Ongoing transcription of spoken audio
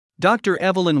Dr.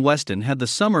 Evelyn Weston had the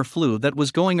summer flu that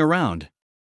was going around.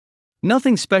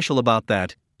 Nothing special about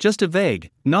that, just a vague,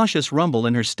 nauseous rumble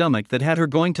in her stomach that had her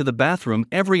going to the bathroom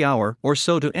every hour or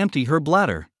so to empty her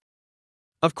bladder.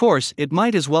 Of course, it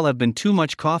might as well have been too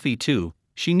much coffee too.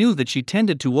 She knew that she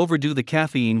tended to overdo the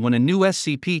caffeine when a new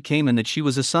SCP came in that she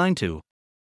was assigned to.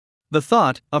 The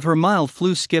thought of her mild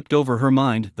flu skipped over her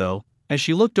mind, though, as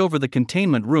she looked over the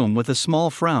containment room with a small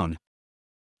frown.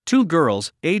 Two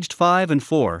girls, aged 5 and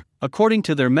 4, according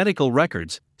to their medical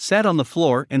records, sat on the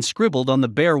floor and scribbled on the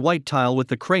bare white tile with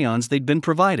the crayons they'd been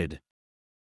provided.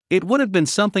 It would have been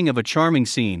something of a charming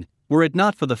scene, were it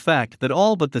not for the fact that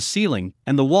all but the ceiling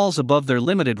and the walls above their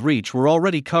limited reach were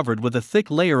already covered with a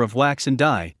thick layer of wax and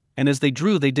dye, and as they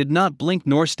drew they did not blink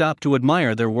nor stop to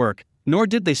admire their work, nor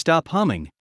did they stop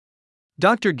humming.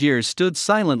 Dr. Gears stood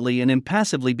silently and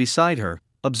impassively beside her,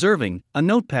 observing, a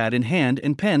notepad in hand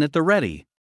and pen at the ready.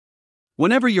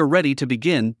 "Whenever you're ready to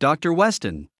begin, Dr.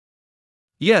 Weston."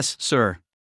 "Yes, sir,"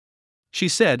 she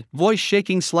said, voice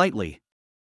shaking slightly.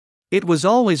 It was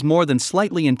always more than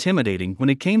slightly intimidating when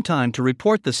it came time to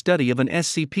report the study of an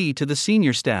SCP to the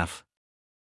senior staff.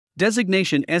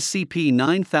 Designation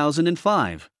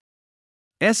SCP-9005.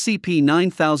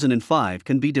 SCP-9005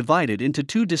 can be divided into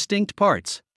two distinct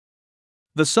parts.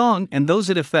 The song and those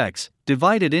it affects,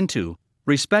 divided into,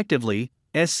 respectively,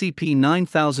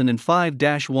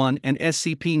 SCP-9005-1 and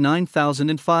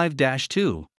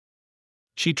SCP-9005-2.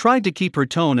 She tried to keep her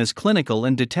tone as clinical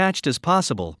and detached as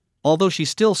possible, although she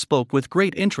still spoke with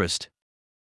great interest.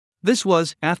 This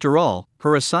was, after all,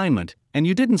 her assignment, and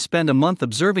you didn't spend a month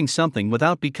observing something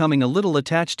without becoming a little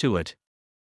attached to it.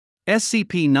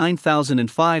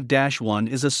 SCP-9005-1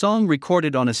 is a song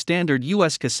recorded on a standard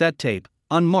U.S. cassette tape,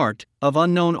 unmarked, of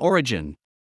unknown origin.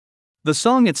 The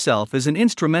song itself is an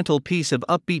instrumental piece of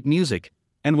upbeat music,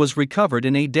 and was recovered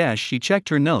in a she checked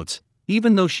her notes,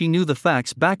 even though she knew the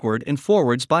facts backward and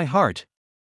forwards by heart.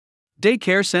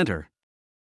 Daycare Center.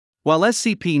 While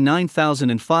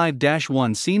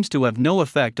SCP-9005-1 seems to have no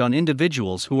effect on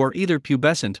individuals who are either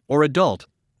pubescent or adult,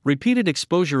 repeated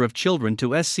exposure of children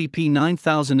to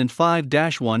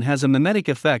SCP-9005-1 has a mimetic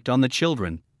effect on the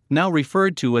children, now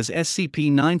referred to as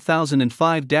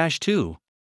SCP-9005-2.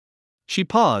 She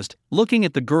paused, looking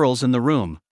at the girls in the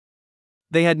room.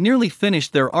 They had nearly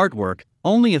finished their artwork,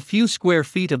 only a few square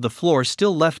feet of the floor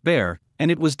still left bare, and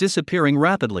it was disappearing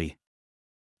rapidly.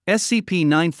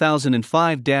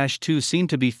 SCP-9005-2 seemed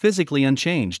to be physically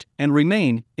unchanged, and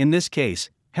remain, in this case,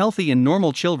 healthy in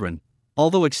normal children,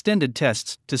 although extended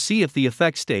tests to see if the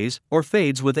effect stays or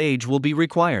fades with age will be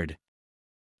required.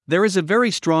 There is a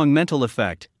very strong mental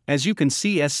effect, as you can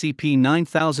see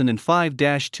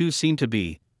SCP-9005-2 seem to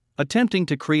be attempting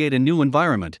to create a new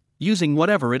environment, using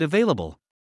whatever it available.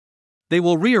 They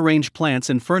will rearrange plants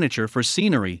and furniture for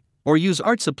scenery, or use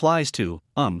art supplies to,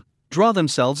 draw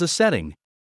themselves a setting.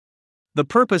 The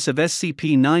purpose of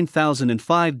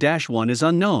SCP-9005-1 is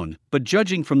unknown, but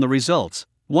judging from the results,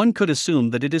 one could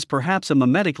assume that it is perhaps a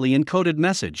mimetically encoded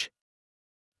message.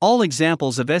 All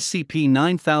examples of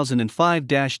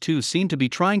SCP-9005-2 seem to be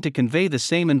trying to convey the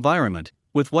same environment,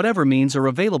 with whatever means are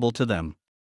available to them.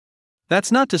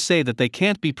 That's not to say that they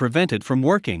can't be prevented from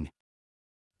working.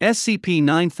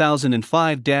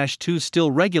 SCP-9005-2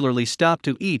 still regularly stop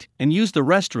to eat and use the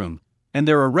restroom, and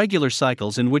there are regular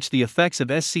cycles in which the effects of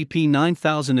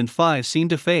SCP-9005 seem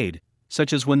to fade,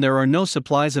 such as when there are no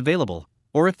supplies available,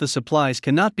 or if the supplies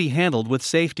cannot be handled with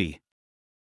safety.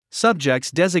 Subjects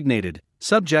designated.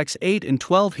 Subjects 8 and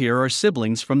 12 here are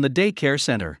siblings from the daycare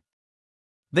center.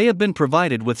 They have been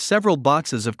provided with several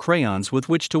boxes of crayons with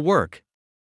which to work.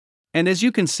 And as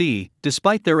you can see,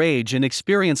 despite their age and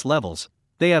experience levels,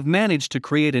 they have managed to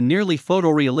create a nearly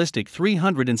photorealistic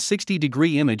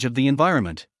 360-degree image of the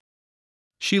environment.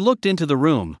 She looked into the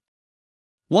room.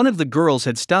 One of the girls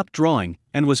had stopped drawing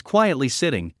and was quietly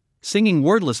sitting, singing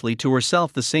wordlessly to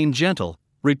herself the same gentle,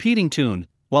 repeating tune,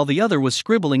 while the other was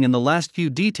scribbling in the last few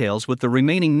details with the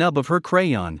remaining nub of her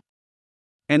crayon.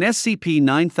 And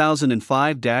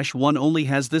SCP-9005-1 only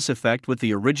has this effect with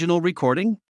the original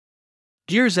recording?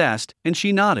 Gears asked, and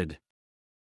she nodded.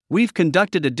 We've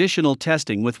conducted additional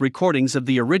testing with recordings of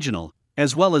the original,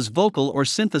 as well as vocal or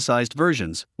synthesized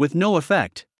versions, with no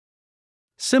effect.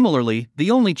 Similarly,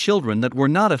 the only children that were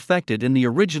not affected in the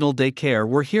original daycare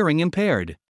were hearing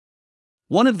impaired.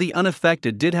 One of the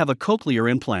unaffected did have a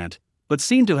cochlear implant, but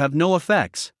seemed to have no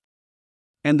effects.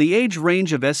 And the age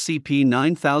range of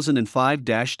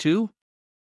SCP-9005-2?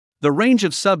 The range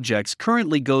of subjects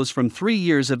currently goes from 3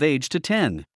 years of age to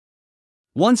 10.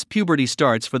 Once puberty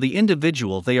starts for the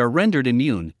individual, they are rendered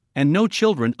immune, and no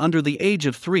children under the age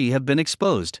of 3 have been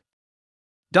exposed.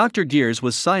 Dr. Gears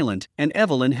was silent, and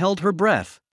Evelyn held her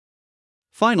breath.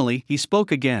 Finally, he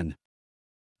spoke again.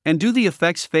 And do the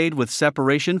effects fade with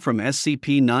separation from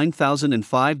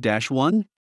SCP-9005-1?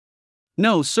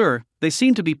 No, sir, they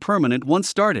seem to be permanent once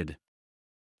started.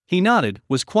 He nodded,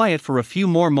 was quiet for a few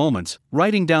more moments,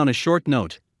 writing down a short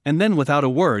note, and then without a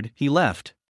word, he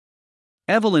left.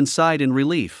 Evelyn sighed in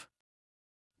relief.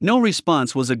 No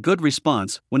response was a good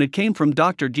response when it came from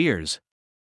Dr. Gears.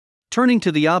 Turning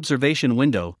to the observation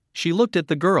window, she looked at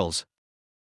the girls.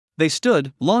 They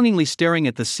stood, longingly staring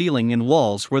at the ceiling and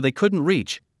walls where they couldn't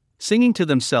reach, singing to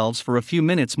themselves for a few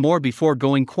minutes more before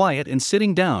going quiet and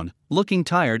sitting down, looking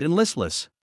tired and listless.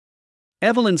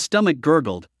 Evelyn's stomach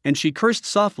gurgled, and she cursed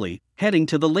softly, heading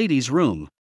to the ladies' room.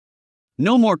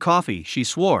 No more coffee, she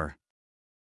swore.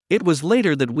 It was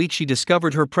later that week she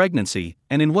discovered her pregnancy,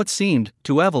 and in what seemed,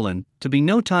 to Evelyn, to be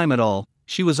no time at all,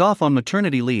 she was off on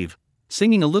maternity leave,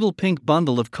 singing a little pink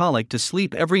bundle of colic to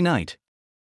sleep every night.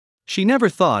 She never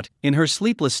thought, in her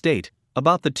sleepless state,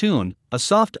 about the tune, a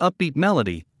soft upbeat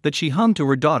melody, that she hummed to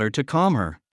her daughter to calm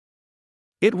her.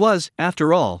 It was,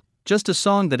 after all, just a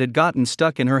song that had gotten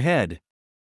stuck in her head.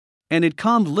 And it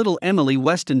calmed little Emily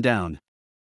Weston down.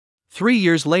 3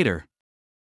 years later.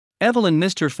 Evelyn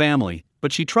missed her family,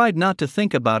 but she tried not to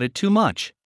think about it too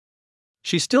much.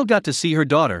 She still got to see her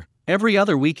daughter every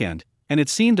other weekend, and it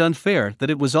seemed unfair that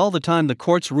it was all the time the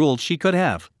courts ruled she could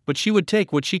have, but she would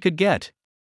take what she could get.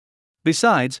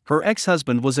 Besides, her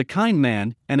ex-husband was a kind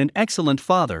man and an excellent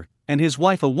father, and his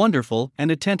wife a wonderful and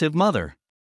attentive mother.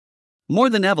 More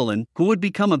than Evelyn, who would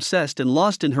become obsessed and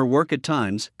lost in her work at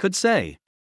times, could say.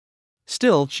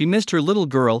 Still, she missed her little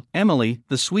girl, Emily,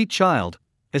 the sweet child,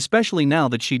 especially now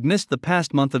that she'd missed the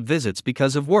past month of visits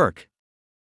because of work.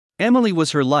 Emily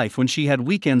was her life when she had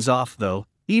weekends off, though,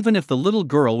 even if the little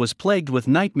girl was plagued with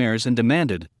nightmares and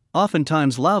demanded,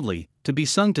 oftentimes loudly, to be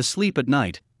sung to sleep at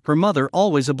night, her mother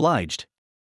always obliged.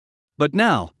 But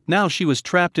now she was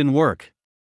trapped in work.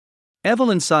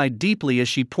 Evelyn sighed deeply as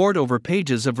she pored over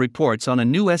pages of reports on a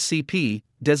new SCP,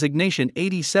 designation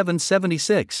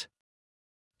 8776.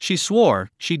 She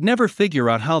swore she'd never figure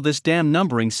out how this damn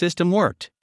numbering system worked.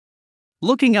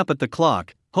 Looking up at the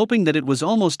clock, hoping that it was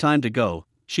almost time to go,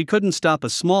 she couldn't stop a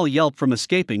small yelp from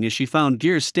escaping as she found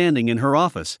Gears standing in her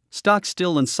office, stock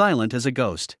still and silent as a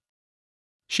ghost.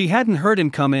 She hadn't heard him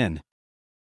come in.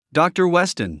 Dr.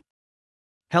 Weston.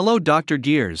 Hello, Dr.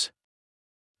 Gears.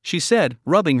 She said,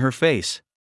 rubbing her face.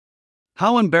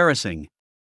 How embarrassing.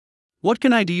 What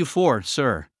can I do you for,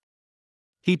 sir?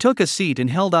 He took a seat and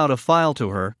held out a file to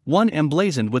her, one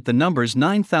emblazoned with the numbers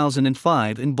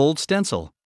 9005 in bold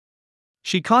stencil.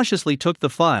 She cautiously took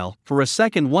the file, for a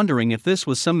second wondering if this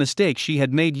was some mistake she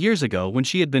had made years ago when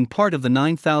she had been part of the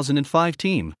 9005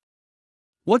 team.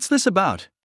 What's this about?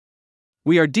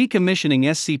 We are decommissioning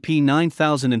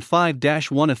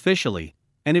SCP-9005-1 officially,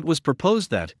 and it was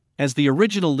proposed that, as the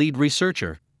original lead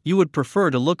researcher, you would prefer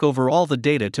to look over all the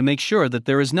data to make sure that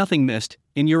there is nothing missed,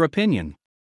 in your opinion.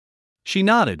 She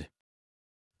nodded.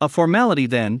 A formality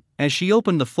then, as she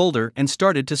opened the folder and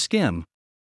started to skim.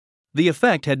 The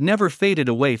effect had never faded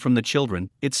away from the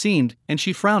children, it seemed, and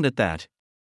she frowned at that.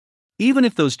 Even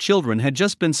if those children had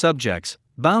just been subjects,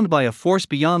 bound by a force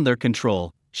beyond their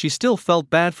control, she still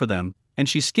felt bad for them, and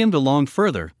she skimmed along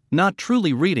further, not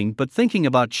truly reading but thinking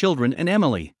about children and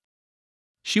Emily.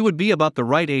 She would be about the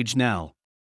right age now.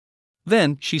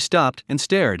 Then, she stopped and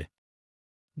stared.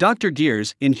 Dr.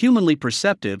 Gears, inhumanly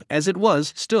perceptive as it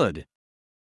was, stood.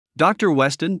 Dr.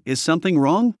 Weston, is something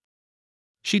wrong?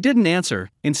 She didn't answer,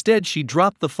 instead she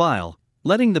dropped the file,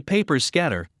 letting the papers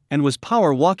scatter, and was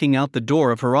power walking out the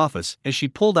door of her office as she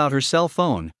pulled out her cell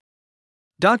phone.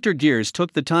 Dr. Gears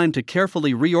took the time to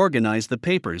carefully reorganize the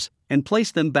papers and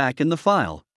place them back in the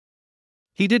file.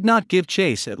 He did not give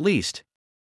chase, at least.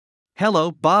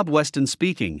 Hello, Bob Weston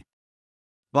speaking.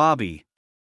 Bobby.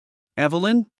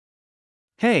 Evelyn?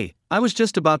 Hey, I was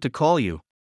just about to call you.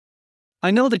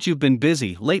 I know that you've been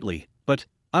busy lately, but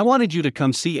I wanted you to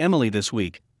come see Emily this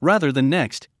week, rather than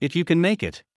next, if you can make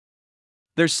it.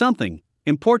 There's something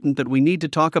important that we need to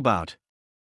talk about.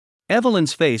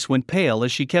 Evelyn's face went pale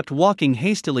as she kept walking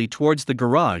hastily towards the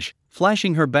garage,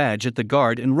 flashing her badge at the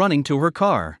guard and running to her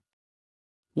car.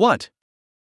 What?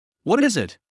 What is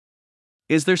it?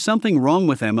 Is there something wrong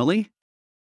with Emily?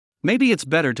 Maybe it's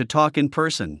better to talk in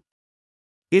person.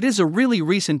 It is a really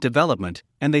recent development,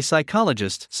 and the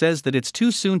psychologist says that it's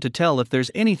too soon to tell if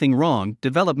there's anything wrong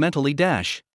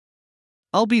developmentally.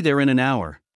 I'll be there in an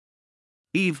hour.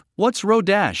 Eve, what's row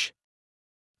dash?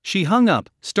 She hung up,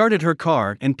 started her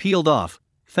car and peeled off,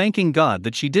 thanking God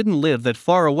that she didn't live that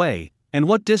far away, and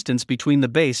what distance between the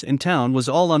base and town was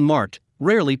all unmarked,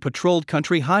 rarely patrolled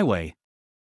country highway.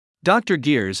 Dr.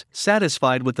 Gears,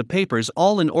 satisfied with the papers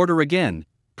all in order again,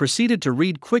 proceeded to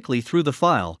read quickly through the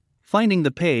file, finding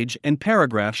the page and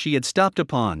paragraph she had stopped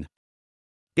upon.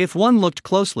 If one looked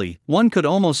closely, one could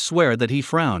almost swear that he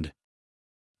frowned.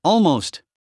 Almost.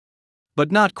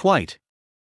 But not quite.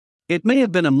 It may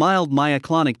have been a mild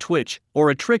myoclonic twitch, or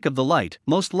a trick of the light,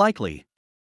 most likely.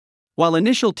 While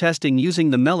initial testing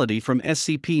using the melody from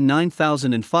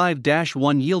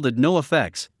SCP-9005-1 yielded no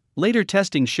effects, later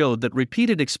testing showed that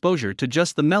repeated exposure to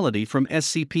just the melody from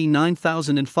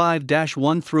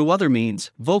SCP-9005-1 through other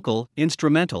means, vocal,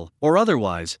 instrumental, or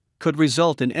otherwise, could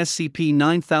result in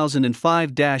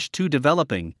SCP-9005-2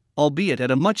 developing, albeit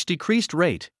at a much decreased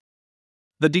rate.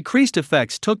 The decreased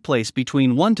effects took place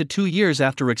between 1 to 2 years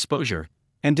after exposure,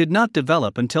 and did not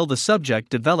develop until the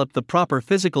subject developed the proper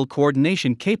physical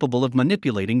coordination capable of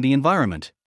manipulating the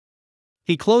environment.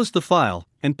 He closed the file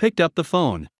and picked up the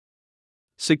phone.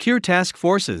 Secure Task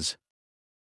Forces.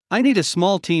 I need a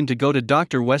small team to go to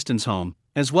Dr. Weston's home,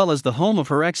 as well as the home of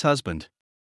her ex-husband.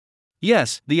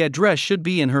 Yes, the address should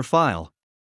be in her file.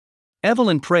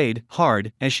 Evelyn prayed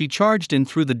hard as she charged in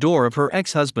through the door of her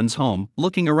ex-husband's home,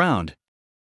 looking around.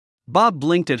 Bob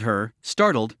blinked at her,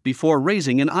 startled, before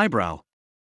raising an eyebrow.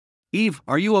 Eve,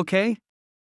 are you okay?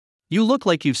 You look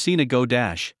like you've seen a go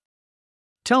dash.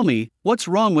 Tell me, what's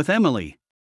wrong with Emily?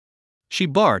 She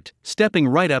barked, stepping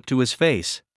right up to his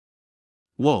face.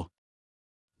 Whoa.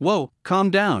 Whoa, calm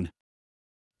down.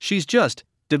 She's just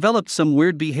developed some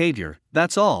weird behavior,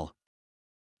 that's all.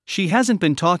 She hasn't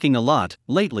been talking a lot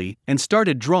lately and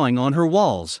started drawing on her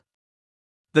walls.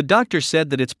 The doctor said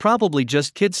that it's probably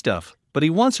just kid stuff, but he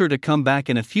wants her to come back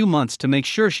in a few months to make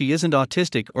sure she isn't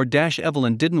autistic or dash.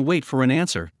 Evelyn didn't wait for an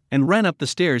answer and ran up the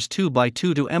stairs 2 by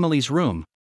 2 to Emily's room.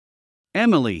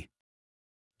 Emily!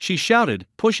 She shouted,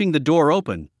 pushing the door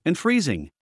open and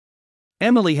freezing.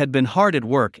 Emily had been hard at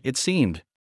work, it seemed.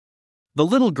 The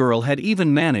little girl had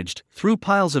even managed, through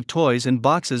piles of toys and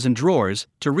boxes and drawers,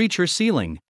 to reach her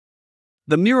ceiling.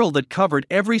 The mural that covered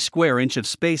every square inch of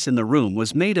space in the room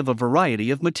was made of a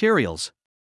variety of materials.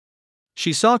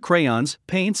 She saw crayons,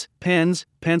 paints, pens,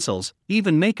 pencils,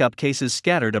 even makeup cases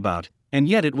scattered about, and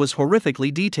yet it was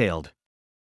horrifically detailed.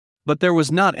 But there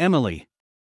was not Emily.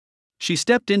 She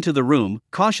stepped into the room,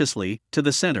 cautiously, to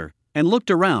the center, and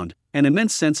looked around, an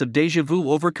immense sense of déjà vu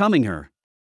overcoming her.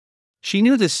 She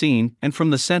knew the scene, and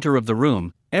from the center of the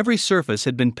room, every surface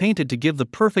had been painted to give the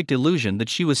perfect illusion that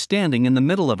she was standing in the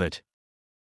middle of it.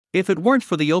 If it weren't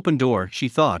for the open door, she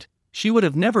thought, she would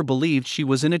have never believed she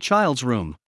was in a child's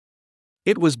room.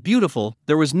 It was beautiful,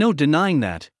 there was no denying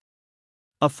that.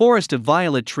 A forest of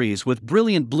violet trees with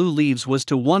brilliant blue leaves was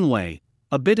to one way,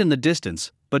 a bit in the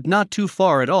distance, but not too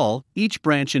far at all, each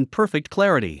branch in perfect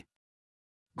clarity.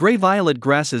 Gray-violet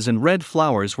grasses and red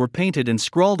flowers were painted and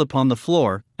scrawled upon the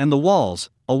floor and the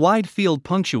walls, a wide field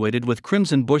punctuated with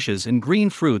crimson bushes and green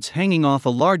fruits hanging off a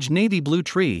large navy blue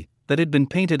tree that had been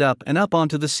painted up and up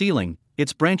onto the ceiling,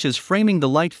 its branches framing the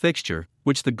light fixture,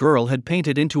 which the girl had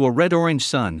painted into a red-orange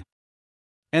sun.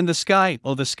 And the sky,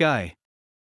 oh the sky.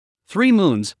 3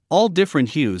 moons, all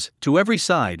different hues, to every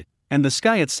side, and the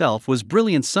sky itself was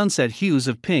brilliant sunset hues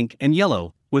of pink and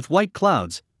yellow, with white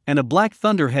clouds, and a black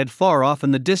thunderhead far off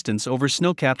in the distance over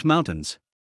snow-capped mountains.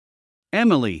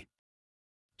 Emily!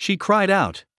 She cried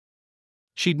out.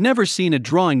 She'd never seen a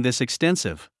drawing this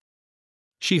extensive.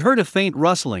 She heard a faint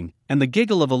rustling, and the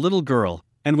giggle of a little girl,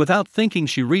 and without thinking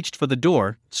she reached for the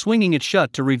door, swinging it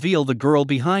shut to reveal the girl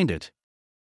behind it.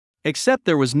 Except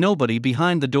there was nobody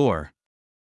behind the door.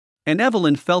 And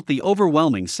Evelyn felt the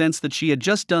overwhelming sense that she had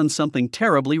just done something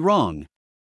terribly wrong.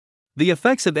 The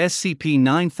effects of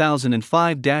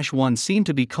SCP-9005-1 seemed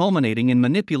to be culminating in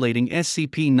manipulating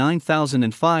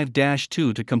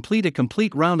SCP-9005-2 to complete a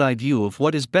complete round-eye view of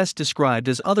what is best described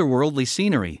as otherworldly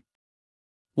scenery.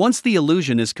 Once the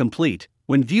illusion is complete,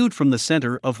 when viewed from the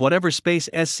center of whatever space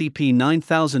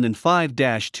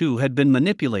SCP-9005-2 had been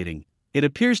manipulating, it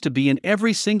appears to be in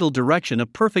every single direction a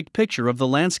perfect picture of the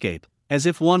landscape, as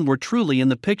if one were truly in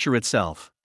the picture itself.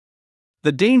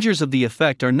 The dangers of the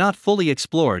effect are not fully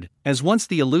explored, as once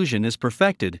the illusion is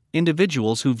perfected,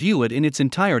 individuals who view it in its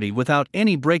entirety without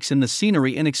any breaks in the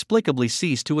scenery inexplicably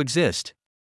cease to exist.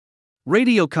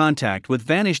 Radio contact with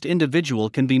vanished individual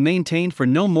can be maintained for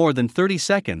no more than 30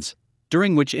 seconds,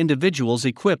 during which individuals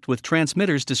equipped with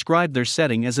transmitters describe their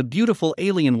setting as a beautiful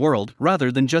alien world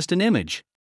rather than just an image.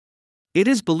 It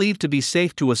is believed to be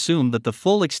safe to assume that the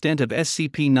full extent of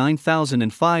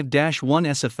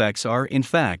SCP-9005-1's effects are, in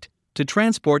fact, to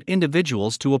transport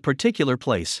individuals to a particular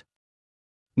place.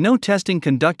 No testing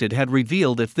conducted had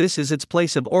revealed if this is its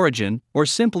place of origin or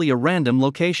simply a random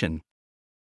location.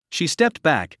 She stepped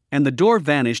back, and the door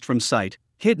vanished from sight,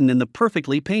 hidden in the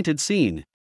perfectly painted scene.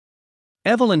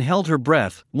 Evelyn held her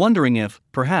breath, wondering if,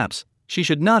 perhaps, she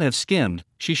should not have skimmed,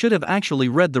 she should have actually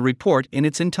read the report in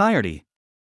its entirety.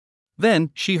 Then,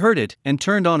 she heard it and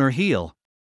turned on her heel.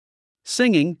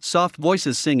 Singing, soft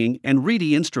voices singing, and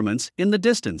reedy instruments in the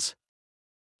distance.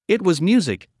 It was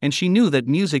music, and she knew that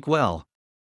music well.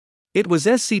 It was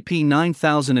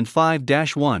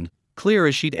SCP-9005-1, clear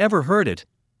as she'd ever heard it,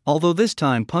 although this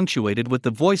time punctuated with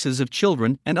the voices of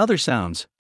children and other sounds.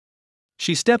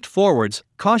 She stepped forwards,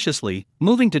 cautiously,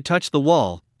 moving to touch the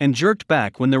wall, and jerked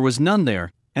back when there was none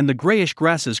there, and the grayish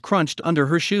grasses crunched under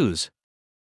her shoes.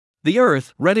 The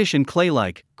earth, reddish and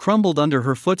clay-like, crumbled under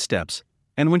her footsteps,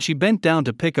 and when she bent down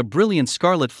to pick a brilliant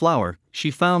scarlet flower, she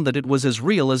found that it was as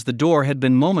real as the door had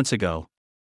been moments ago.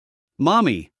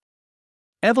 "Mommy!"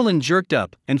 Evelyn jerked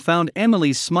up and found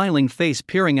Emily's smiling face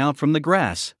peering out from the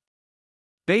grass.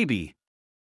 "Baby!"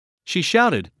 she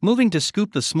shouted, moving to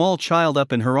scoop the small child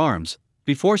up in her arms,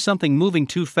 before something moving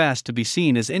too fast to be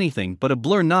seen as anything but a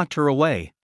blur knocked her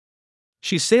away.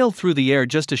 She sailed through the air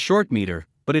just a short meter,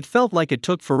 but it felt like it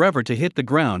took forever to hit the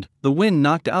ground, the wind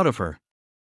knocked out of her.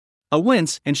 A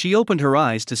wince, and she opened her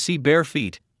eyes to see bare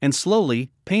feet, and slowly,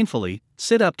 painfully,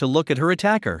 sit up to look at her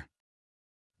attacker.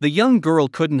 The young girl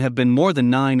couldn't have been more than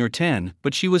 9 or 10,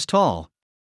 but she was tall.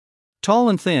 Tall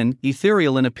and thin,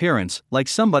 ethereal in appearance, like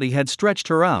somebody had stretched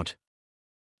her out.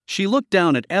 She looked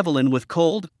down at Evelyn with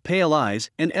cold, pale eyes,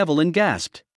 and Evelyn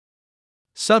gasped.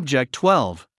 Subject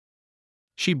 12.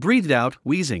 She breathed out,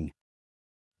 wheezing.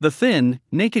 The thin,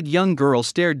 naked young girl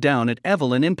stared down at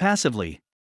Evelyn impassively.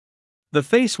 The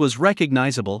face was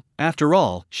recognizable. After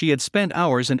all, she had spent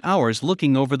hours and hours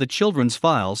looking over the children's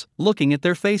files, looking at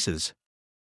their faces.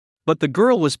 But the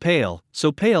girl was pale,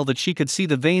 so pale that she could see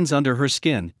the veins under her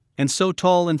skin, and so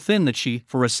tall and thin that she,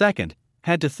 for a second,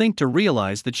 had to think to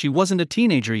realize that she wasn't a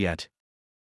teenager yet.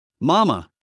 "Mama!"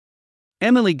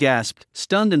 Emily gasped,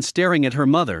 stunned and staring at her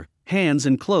mother, hands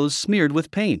and clothes smeared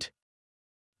with paint.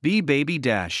 Baby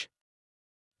dash.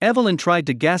 Evelyn tried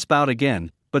to gasp out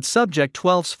again, but Subject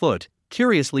 12's foot,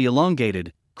 curiously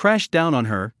elongated, crashed down on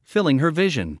her, filling her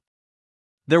vision.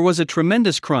 There was a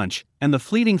tremendous crunch, and the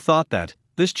fleeting thought that,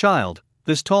 this child,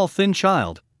 this tall thin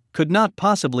child, could not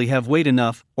possibly have weight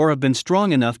enough or have been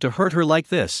strong enough to hurt her like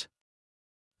this.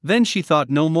 Then she thought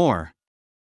no more.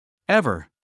 Ever.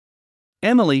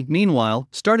 Emily, meanwhile,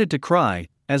 started to cry,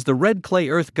 as the red clay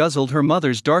earth guzzled her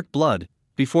mother's dark blood,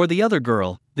 before the other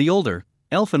girl, the older,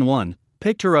 elfin one,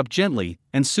 picked her up gently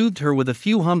and soothed her with a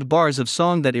few hummed bars of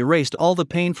song that erased all the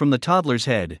pain from the toddler's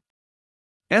head.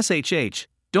 "SHH,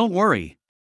 don't worry."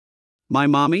 "My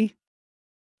mommy?"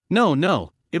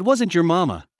 No, it wasn't your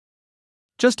mama.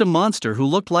 Just a monster who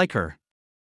looked like her.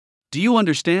 Do you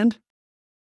understand?"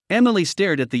 Emily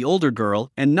stared at the older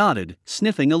girl and nodded,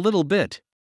 sniffing a little bit.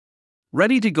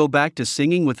 "Ready to go back to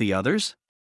singing with the others?"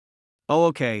 "Oh,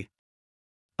 okay."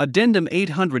 Addendum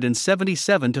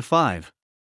 877-5.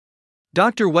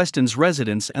 Dr. Weston's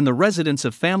residence and the residence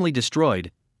of family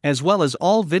destroyed, as well as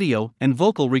all video and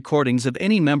vocal recordings of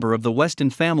any member of the Weston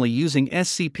family using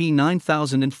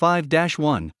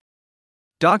SCP-9005-1.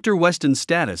 Dr. Weston's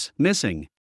status, missing.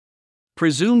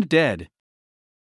 Presumed dead.